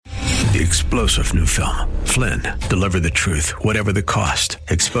The explosive new film, Flynn, Deliver the Truth, Whatever the Cost,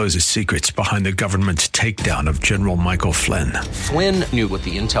 exposes secrets behind the government's takedown of General Michael Flynn. Flynn knew what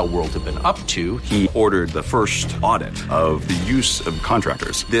the intel world had been up to. He ordered the first audit of the use of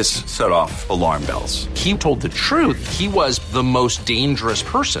contractors. This set off alarm bells. He told the truth. He was the most dangerous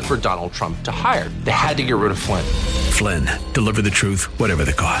person for Donald Trump to hire. They had to get rid of Flynn. Flynn, Deliver the Truth, Whatever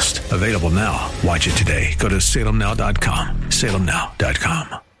the Cost. Available now. Watch it today. Go to salemnow.com.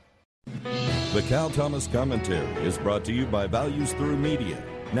 salemnow.com. The Cal Thomas Commentary is brought to you by Values Through Media.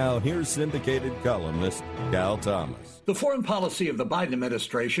 Now here's syndicated columnist Cal Thomas. The foreign policy of the Biden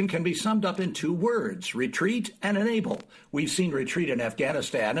administration can be summed up in two words: retreat and enable. We've seen retreat in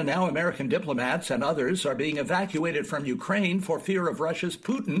Afghanistan, and now American diplomats and others are being evacuated from Ukraine for fear of Russia's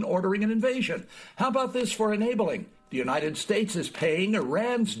Putin ordering an invasion. How about this for enabling? The United States is paying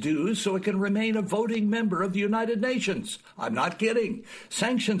Iran's dues so it can remain a voting member of the United Nations. I'm not kidding.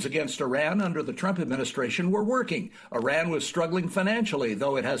 Sanctions against Iran under the Trump administration were working. Iran was struggling financially,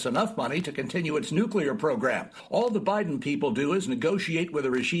 though it has enough money to continue its nuclear program. All the Biden people do is negotiate with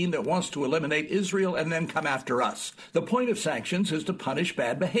a regime that wants to eliminate Israel and then come after us. The point of sanctions is to punish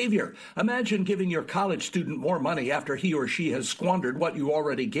bad behavior. Imagine giving your college student more money after he or she has squandered what you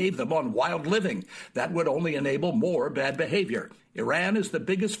already gave them on wild living. That would only enable more bad behavior. Iran is the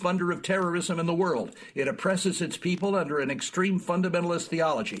biggest funder of terrorism in the world. It oppresses its people under an extreme fundamentalist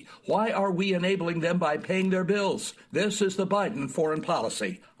theology. Why are we enabling them by paying their bills? This is the Biden foreign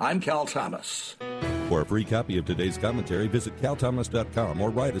policy. I'm Cal Thomas. For a free copy of today's commentary, visit calthomas.com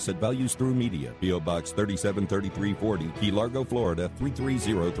or write us at Values Through Media, P.O. Box 373340, Key Largo, Florida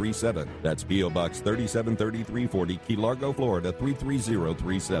 33037. That's P.O. Box 373340, Key Largo, Florida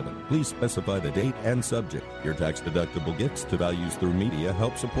 33037. Please specify the date and subject. Your tax-deductible gifts to Values Through Media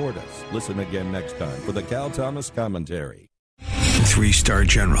help support us. Listen again next time for the Cal Thomas Commentary. Three-star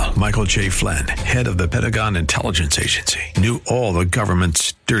General Michael J. Flynn, head of the Pentagon Intelligence Agency, knew all the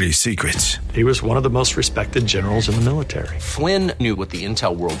government's dirty secrets. He was one of the most respected generals in the military. Flynn knew what the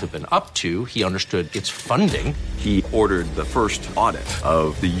intel world had been up to. He understood its funding. He ordered the first audit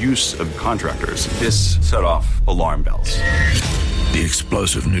of the use of contractors. This set off alarm bells. The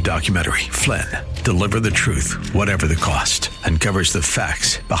explosive new documentary, Flynn, Deliver the Truth, Whatever the Cost, uncovers the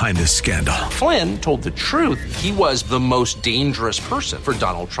facts behind this scandal. Flynn told the truth. He was the most dangerous person for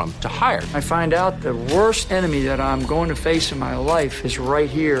Donald Trump to hire. I find out the worst enemy that I'm going to face in my life is right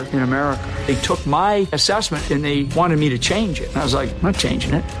here in America. They took my assessment and they wanted me to change it. And I was like, I'm not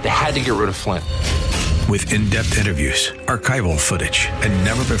changing it. They had to get rid of Flynn. With in-depth interviews, archival footage, and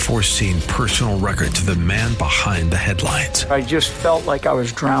never-before-seen personal records of the man behind the headlines. I just felt like I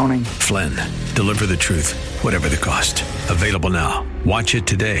was drowning. Flynn, Deliver the Truth, Whatever the Cost. Available now. Watch it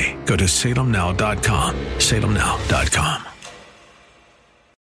today. Go to salemnow.com. salemnow.com.